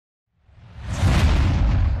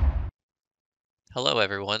Hello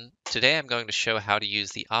everyone. Today I'm going to show how to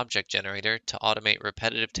use the object generator to automate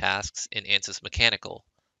repetitive tasks in Ansys Mechanical,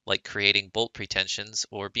 like creating bolt pretensions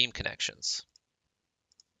or beam connections.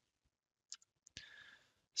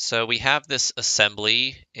 So we have this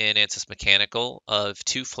assembly in Ansys Mechanical of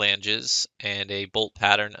 2 flanges and a bolt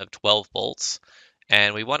pattern of 12 bolts,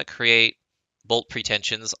 and we want to create bolt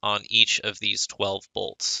pretensions on each of these 12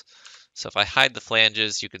 bolts. So if I hide the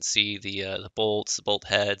flanges, you can see the bolts, the bolt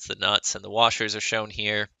heads, the nuts, and the washers are shown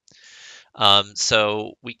here.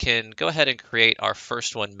 So we can go ahead and create our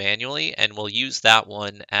first one manually, and we'll use that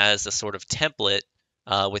one as a sort of template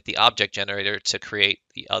with the object generator to create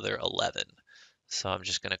the other 11. So I'm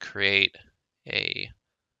just going to create a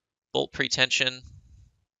bolt pretension,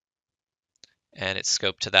 and it's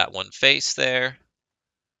scoped to that one face there.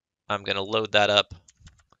 I'm going to load that up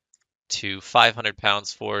to 500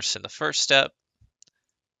 pounds force in the first step,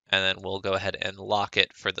 and then we'll go ahead and lock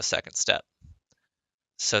it for the second step.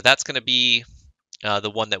 So that's going to be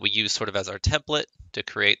the one that we use sort of as our template to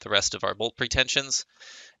create the rest of our bolt pretensions.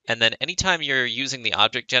 And then anytime you're using the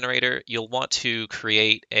object generator, you'll want to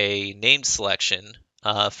create a named selection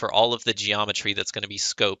for all of the geometry that's going to be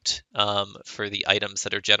scoped for the items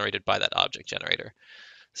that are generated by that object generator.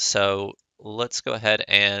 So let's go ahead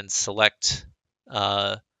and select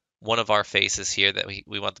one of our faces here that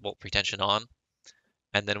we want the bolt pretension on.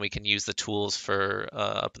 And then we can use the tools for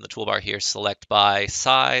up in the toolbar here, select by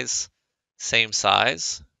size, same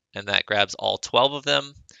size, and that grabs all 12 of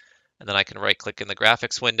them. And then I can right click in the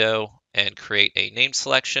graphics window and create a named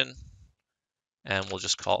selection. And we'll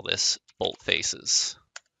just call this bolt faces.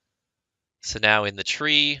 So now in the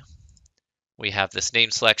tree, we have this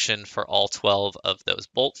name selection for all 12 of those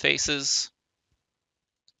bolt faces.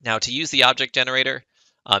 Now to use the object generator,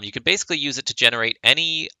 you can basically use it to generate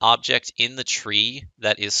any object in the tree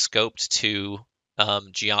that is scoped to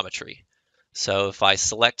geometry. So if I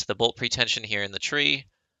select the bolt pretension here in the tree,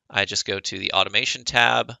 I just go to the Automation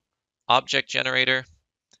tab, Object Generator,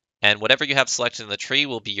 and whatever you have selected in the tree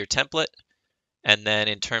will be your template. And then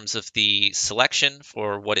in terms of the selection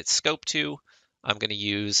for what it's scoped to, I'm going to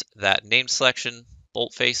use that name selection,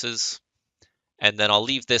 bolt faces, and then I'll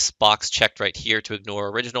leave this box checked right here to ignore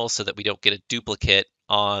original so that we don't get a duplicate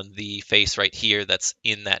on the face right here that's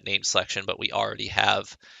in that name selection, but we already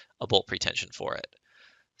have a bolt pretension for it.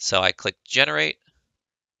 So I click generate,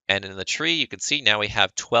 and in the tree you can see now we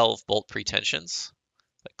have 12 bolt pretensions.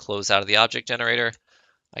 I close out of the object generator.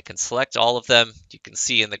 I can select all of them. You can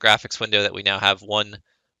see in the graphics window that we now have one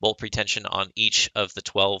bolt pretension on each of the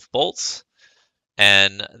 12 bolts.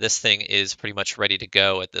 And this thing is pretty much ready to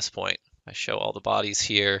go at this point. I show all the bodies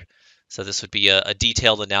here. So this would be a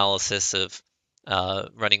detailed analysis of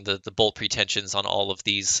running the bolt pretensions on all of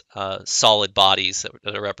these solid bodies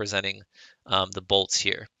that are representing the bolts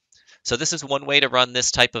here. So this is one way to run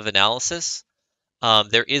this type of analysis.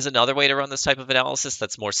 There is another way to run this type of analysis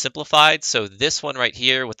that's more simplified. So this one right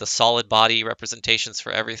here with the solid body representations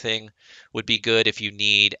for everything would be good if you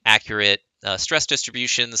need accurate stress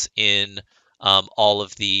distributions in all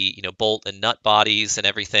of the bolt and nut bodies and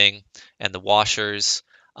everything, and the washers.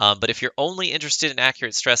 But if you're only interested in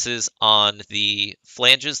accurate stresses on the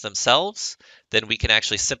flanges themselves, then we can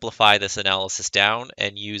actually simplify this analysis down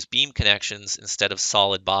and use beam connections instead of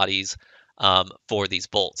solid bodies for these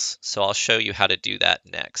bolts. So I'll show you how to do that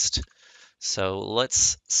next. So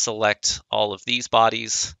let's select all of these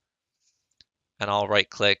bodies, and I'll right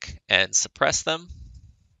click and suppress them.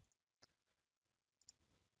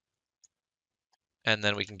 And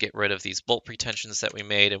then we can get rid of these bolt pretensions that we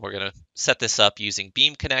made, and we're going to set this up using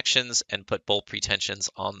beam connections and put bolt pretensions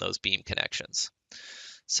on those beam connections.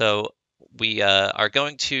 So we are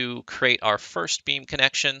going to create our first beam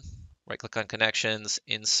connection. Right click on connections,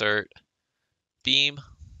 insert beam.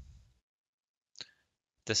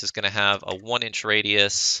 This is going to have a 1-inch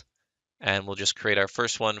radius, and we'll just create our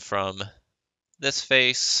first one from this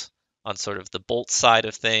face on sort of the bolt side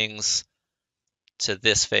of things to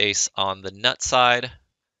this face on the nut side.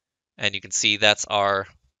 And you can see that's our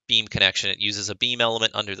beam connection. It uses a beam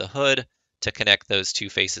element under the hood to connect those two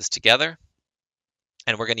faces together.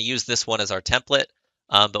 And we're going to use this one as our template,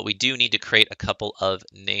 but we do need to create a couple of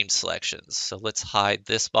name selections. So let's hide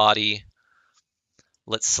this body.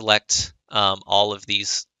 Let's select all of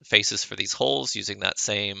these faces for these holes using that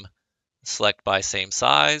same select by same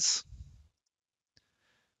size.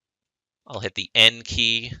 I'll hit the N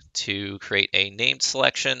key to create a named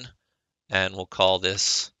selection, and we'll call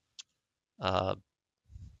this bolt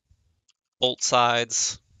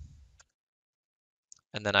sides.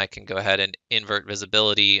 And then I can go ahead and invert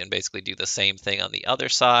visibility and basically do the same thing on the other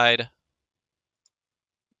side.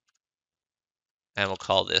 and we'll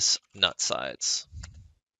call this nut sides.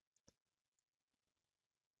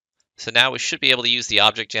 So now we should be able to use the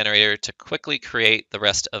object generator to quickly create the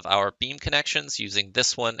rest of our beam connections using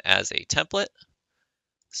this one as a template.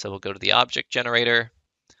 So we'll go to the object generator.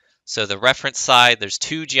 So the reference side, there's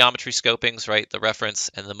two geometry scopings, right? The reference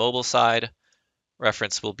and the mobile side.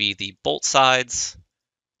 Reference will be the bolt sides,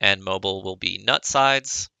 and mobile will be nut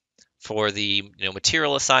sides. For the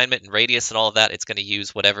material assignment and radius and all of that, it's going to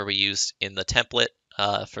use whatever we used in the template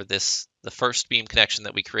for the first beam connection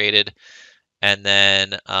that we created. And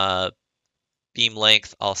then beam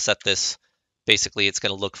length, I'll set this, basically it's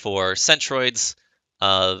going to look for centroids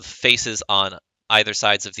of faces on either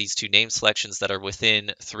sides of these two name selections that are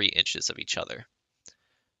within 3 inches of each other.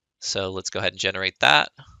 So let's go ahead and generate that.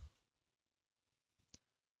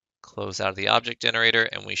 Close out of the object generator,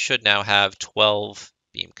 and we should now have 12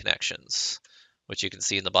 beam connections, which you can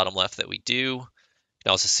see in the bottom left that we do. You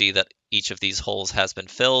can also see that each of these holes has been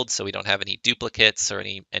filled, so we don't have any duplicates or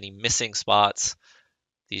any missing spots.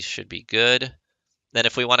 These should be good. Then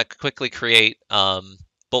if we want to quickly create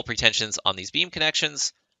bolt pretensions on these beam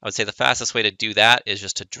connections, I would say the fastest way to do that is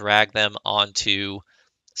just to drag them onto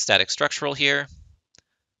static structural here.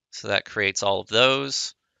 So that creates all of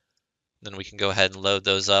those. Then we can go ahead and load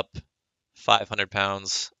those up 500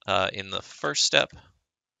 pounds in the first step,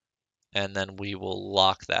 and then we will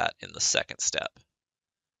lock that in the second step.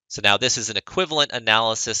 So now this is an equivalent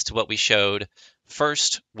analysis to what we showed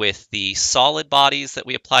first with the solid bodies that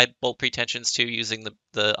we applied bolt pretensions to using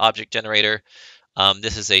the object generator.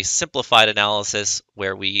 This is a simplified analysis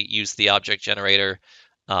where we use the object generator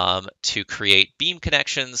to create beam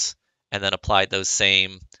connections and then applied those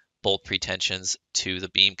same bolt pretensions to the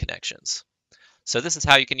beam connections. So this is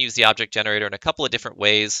how you can use the object generator in a couple of different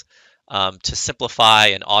ways to simplify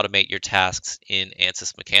and automate your tasks in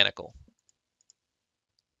Ansys Mechanical.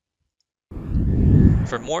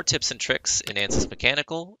 For more tips and tricks in Ansys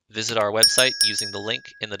Mechanical, visit our website using the link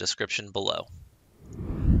in the description below.